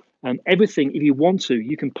cheaply. Everything, if you want to,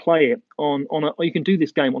 you can play it or you can do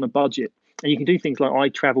this game on a budget, and you can do things like I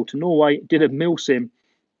traveled to Norway, did a milsim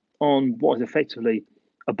on what is effectively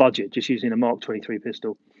a budget, just using a Mark 23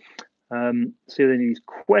 pistol. See then these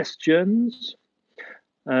questions.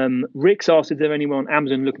 Rick's asked if there anyone on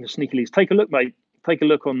Amazon looking for sneaky leads. Take a look, mate. Take a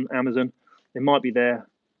look on Amazon. It might be there.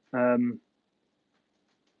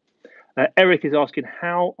 Eric is asking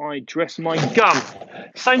how I dress my gun.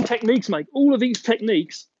 Same techniques, mate. All of these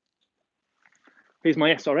techniques. Here's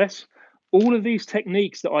my SRS. All of these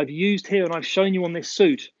techniques that I've used here and I've shown you on this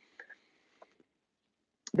suit,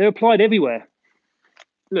 they're applied everywhere.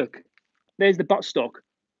 Look, there's the buttstock.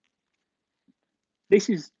 This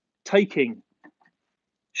is taking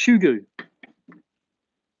shoe goo.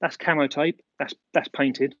 That's camo tape. That's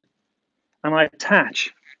painted. And I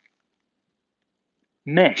attach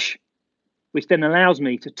mesh, which then allows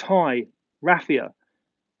me to tie raffia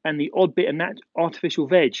and the odd bit of artificial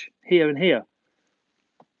veg here and here.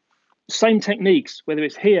 Same techniques, whether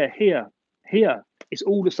it's here, it's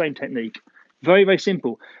all the same technique. Very, very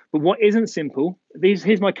simple. But what isn't simple,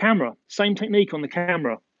 here's my camera. Same technique on the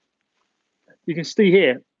camera. You can see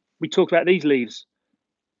here, we talked about these leaves.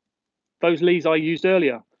 Those leaves I used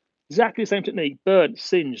earlier. Exactly the same technique, burnt,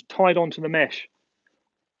 singed, tied onto the mesh.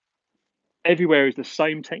 Everywhere is the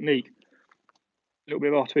same technique. A little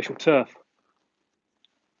bit of artificial turf.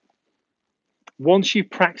 Once you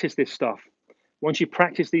practice this stuff, once you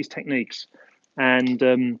practice these techniques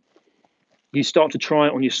and you start to try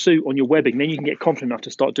it on your suit, on your webbing, then you can get confident enough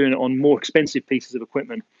to start doing it on more expensive pieces of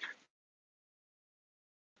equipment.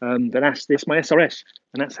 But that's my SRS,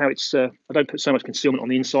 and that's how it's, I don't put so much concealment on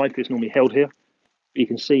the inside because it's normally held here. You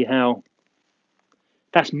can see how,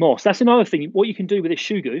 that's moss. That's another thing. What you can do with this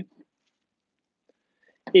shoe goo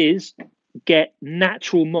is get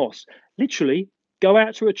natural moss. Literally, go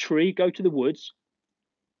out to a tree, go to the woods,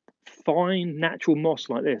 find natural moss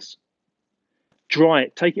like this. Dry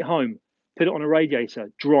it, take it home, put it on a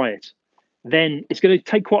radiator, dry it. Then it's going to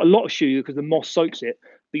take quite a lot of shoe goo because the moss soaks it,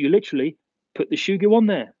 but you literally put the shoe goo on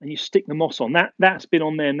there and you stick the moss on. That's been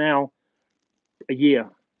on there now a year.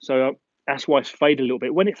 So that's why it's faded a little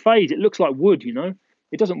bit. When it fades, it looks like wood, you know.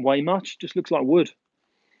 It doesn't weigh much, just looks like wood.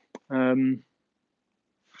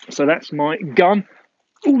 So that's my gun.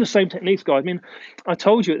 All the same techniques, guys. I mean, I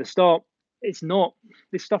told you at the start, it's not,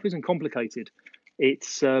 this stuff isn't complicated.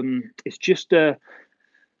 It's just I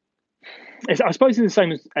suppose it's the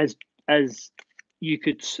same as you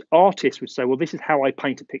could, artists would say, well, this is how I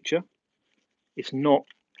paint a picture. It's not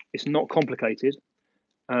complicated.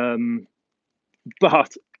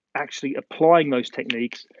 But actually applying those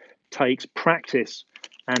techniques takes practice,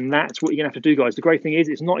 and that's what you're gonna have to do, guys. The great thing is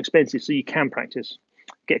it's not expensive, so you can practice,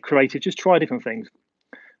 get creative, just try different things.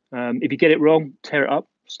 If you get it wrong, tear it up,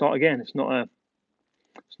 start again. It's not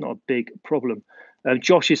a big problem.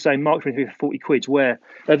 Josh is saying Mark 23 for 40 quids. Where?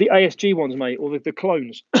 The ASG ones, mate, or the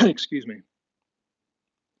clones. Excuse me.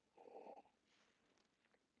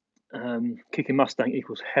 Kicking Mustang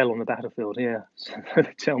equals hell on the battlefield. Yeah,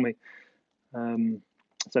 they tell me.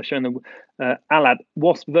 So showing the Alab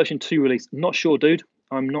Wasp version 2 release. Not sure, dude.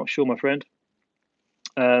 I'm not sure, my friend.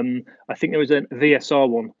 I think there was a VSR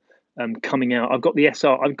one coming out. I've got the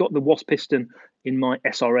SR. I've got the Wasp piston in my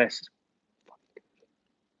SRS.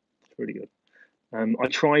 It's really good. I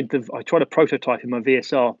tried a prototype in my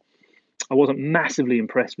VSR. I wasn't massively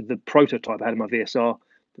impressed with the prototype I had in my VSR,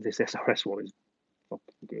 but this SRS one is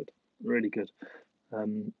good, really good.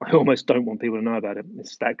 I almost don't want people to know about it.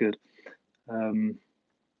 It's that good.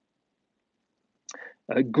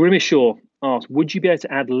 Grimmishaw asked, would you be able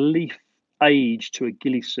to add leaf age to a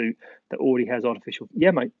ghillie suit that already has artificial?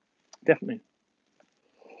 Yeah, mate, definitely.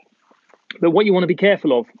 But what you want to be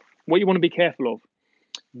careful of,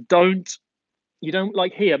 you don't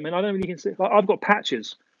like here. I mean, I don't really consider, like, I've got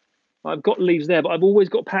patches. I've got leaves there, but I've always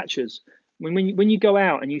got patches. When you go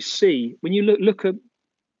out and you see, when you look at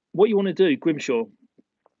what you want to do, Grimshaw,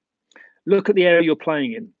 look at the area you're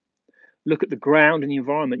playing in. Look at the ground and the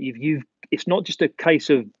environment. It's not just a case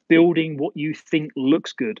of building what you think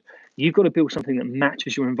looks good. You've got to build something that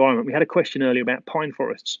matches your environment. We had a question earlier about pine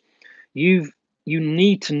forests. You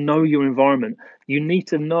need to know your environment. You need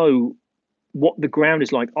to know what the ground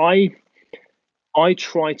is like. I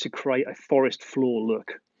try to create a forest floor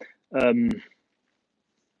look.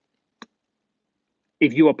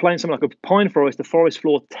 If you are playing something like a pine forest, the forest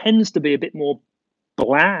floor tends to be a bit more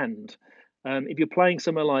bland. If you're playing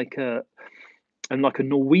somewhere like a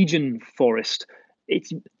Norwegian forest,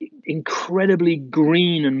 it's incredibly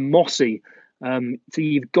green and mossy. So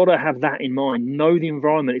you've got to have that in mind. Know the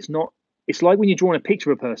environment. It's like when you're drawing a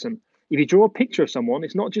picture of a person. If you draw a picture of someone,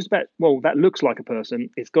 it's not just about, well, that looks like a person.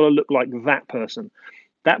 It's got to look like that person.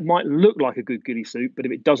 That might look like a good ghillie suit, but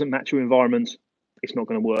if it doesn't match your environment, it's not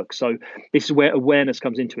going to work. So this is where awareness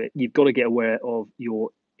comes into it. You've got to get aware of your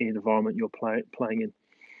environment you're playing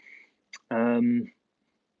in.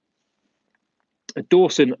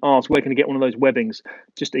 Dawson asks, where can I get one of those webbings?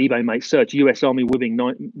 Just eBay, mate. Search US Army webbing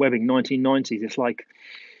 1990s. It's like,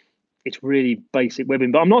 it's really basic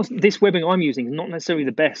webbing. But this webbing I'm using is not necessarily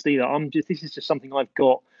the best either. This is just something I've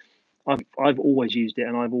got. I've always used it,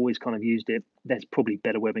 and I've always kind of used it. There's probably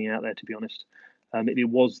better webbing out there, to be honest. If it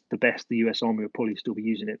was the best, the US Army would probably still be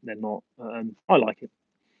using it. They're not. I like it.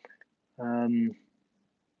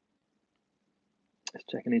 Let's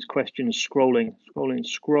check in these questions. Scrolling.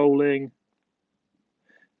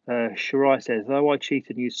 Shirai says, though I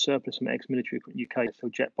cheated and used surplus from ex-military UK, so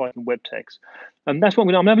jet bike and webtex. That's what I'm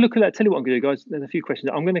going to have a look at that. Tell you what I'm going to do, guys. There's a few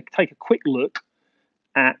questions. I'm going to take a quick look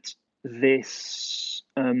at this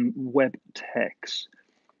webtex.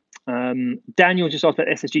 Daniel just asked about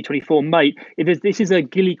SSG24. Mate, this is a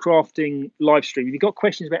ghillie crafting live stream. If you've got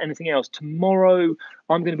questions about anything else, tomorrow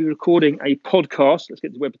I'm going to be recording a podcast. Let's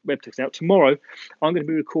get the webtex out. Tomorrow I'm going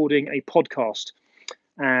to be recording a podcast.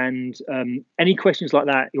 And any questions like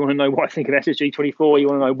that, you want to know what I think of SSG24, you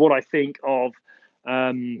want to know what I think of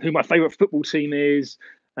who my favourite football team is,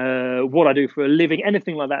 what I do for a living,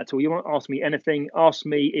 anything like that at all. You want to ask me anything, ask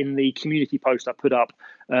me in the community post I put up.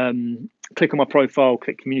 Click on my profile,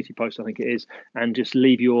 click community post, I think it is, and just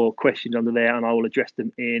leave your questions under there and I will address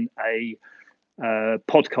them in a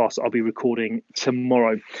podcast I'll be recording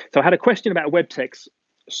tomorrow. So I had a question about a webtex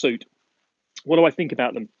suit. What do I think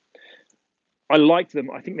about them? I like them.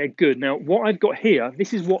 I think they're good. Now, what I've got here,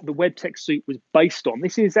 this is what the webtex suit was based on.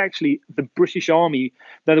 This is actually the British Army.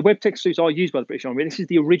 Now, the webtex suits are used by the British Army. This is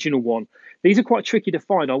the original one. These are quite tricky to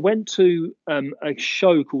find. I went to a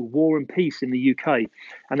show called War and Peace in the UK,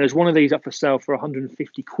 and there's one of these up for sale for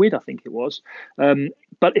 150 quid, I think it was.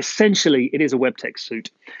 But essentially, it is a webtex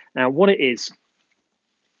suit. Now, what it is,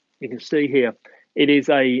 you can see here, it is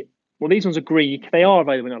well, these ones are green. They are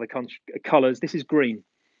available in other colours. This is green.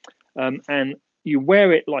 And you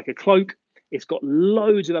wear it like a cloak. It's got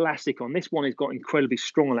loads of elastic on. This one has got incredibly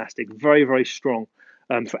strong elastic, very, very strong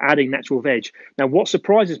for adding natural veg. Now, what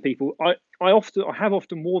surprises people, I have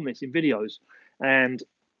often worn this in videos, and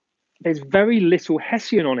there's very little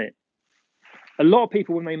hessian on it. A lot of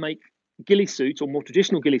people, when they make ghillie suits or more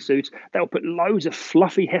traditional ghillie suits, they'll put loads of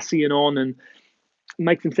fluffy hessian on and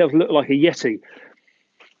make themselves look like a Yeti.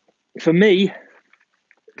 For me,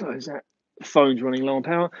 is that phone's running low on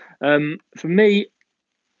power. For me,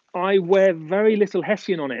 I wear very little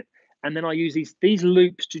hessian on it, and then I use these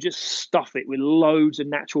loops to just stuff it with loads of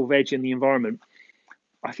natural veg in the environment.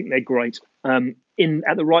 I think they're great. At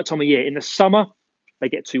the right time of year. In the summer, they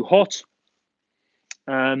get too hot.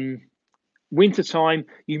 Wintertime,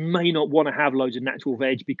 you may not want to have loads of natural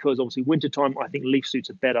veg because obviously wintertime, I think leaf suits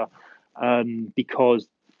are better because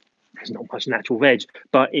there's not much natural veg.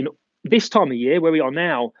 But in this time of year, where we are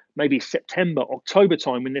now, maybe September, October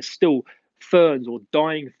time, when there's still ferns or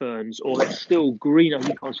dying ferns, or there's still greenery,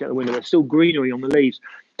 you can't see out the window, there's still greenery on the leaves,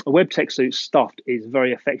 a webtex suit stuffed is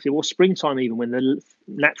very effective, or springtime even, when the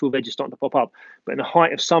natural veg is starting to pop up. But in the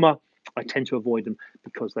height of summer, I tend to avoid them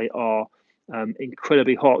because they are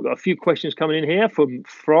incredibly hot. Got a few questions coming in here from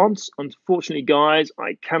France. Unfortunately, guys,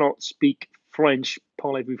 I cannot speak French.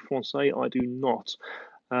 Parlez-vous français? I do not.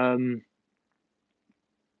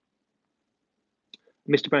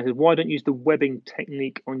 Mr. Brown says, why don't you use the webbing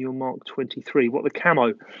technique on your Mark 23? What, the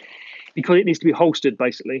camo? Because it needs to be holstered,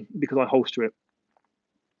 basically, because I holster it.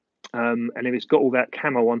 And if it's got all that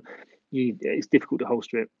camo on, it's difficult to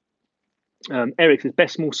holster it. Eric says,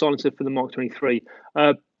 best small silencer for the Mark 23.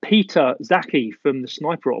 Peter Zaki from the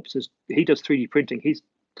Sniper Ops says he does 3D printing. He's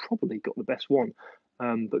probably got the best one,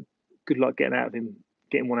 but good luck getting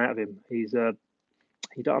one out of him.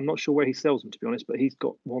 I'm not sure where he sells them, to be honest, but he's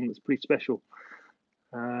got one that's pretty special.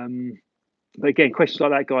 But again, questions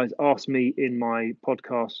like that, guys, ask me in my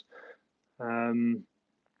podcast.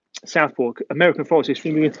 Southpaw, American Forest is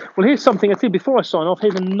streaming in. Well, here's something I think before I sign off.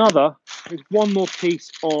 Here's one more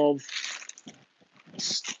piece of.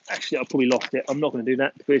 Actually, I've probably lost it. I'm not going to do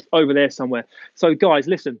that because it's over there somewhere. So, guys,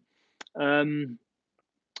 listen.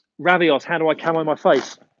 Ravios, how do I camo my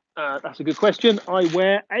face? That's a good question. I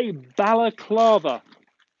wear a balaclava,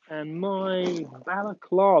 and my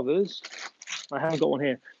balaclavas. I haven't got one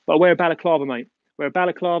here, but I wear a balaclava, mate. I wear a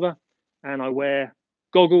balaclava, and I wear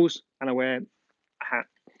goggles, and I wear a hat.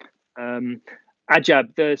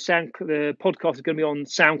 Ajab, the podcast is going to be on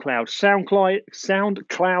SoundCloud.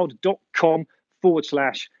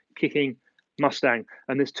 SoundCloud.com/kicking Mustang,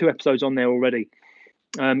 and there's 2 episodes on there already.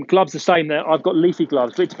 Gloves the same there. I've got leafy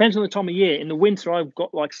gloves, but it depends on the time of year. In the winter, I've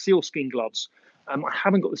got like sealskin gloves. I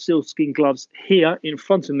haven't got the sealskin gloves here in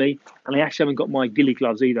front of me, and I actually haven't got my ghillie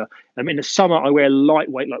gloves either. In the summer, I wear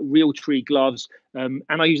lightweight, like real tree gloves, and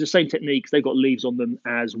I use the same techniques. They've got leaves on them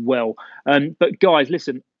as well. But guys,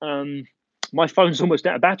 listen, my phone's almost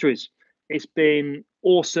out of batteries. It's been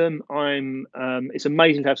awesome. It's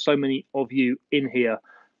amazing to have so many of you in here.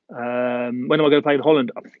 When am I going to play in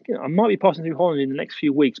Holland? I'm thinking I might be passing through Holland in the next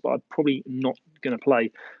few weeks, but I'm probably not going to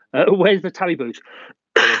play. Where's the tabby boot?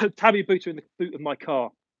 Tabby boots are in the boot of my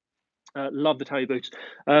car. Love the tabby boots.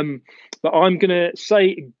 But I'm going to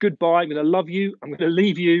say goodbye. I'm going to love you. I'm going to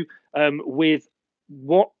leave you with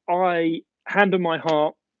what I, hand on my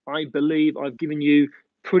heart, I believe I've given you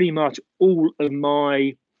pretty much all of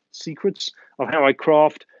my secrets of how I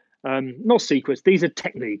craft. Not secrets, these are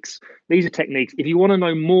techniques. These are techniques. If you want to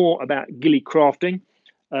know more about ghillie crafting,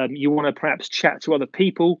 you want to perhaps chat to other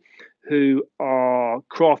people who are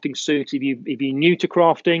crafting suits. If you're new to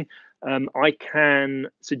crafting, I can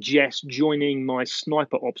suggest joining my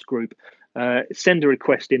Sniper Ops group. Send a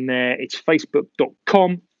request in there. It's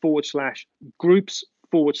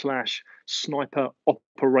facebook.com/groups/sniper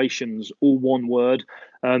operations, all one word.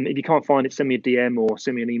 If you can't find it, send me a DM or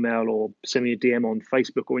send me an email or send me a DM on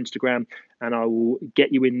Facebook or Instagram, and I will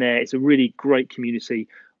get you in there. It's a really great community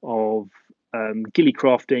of ghillie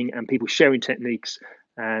crafting and people sharing techniques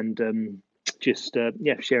and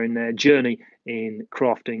sharing their journey in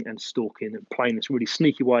crafting and stalking and playing this really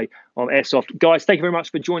sneaky way of airsoft. Guys, thank you very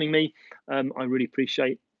much for joining me. I really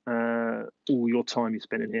appreciate all your time you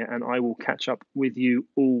spent in here, and I will catch up with you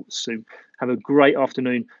all soon. Have a great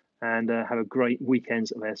afternoon and have a great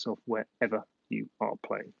weekend of airsoft wherever you are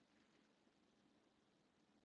playing.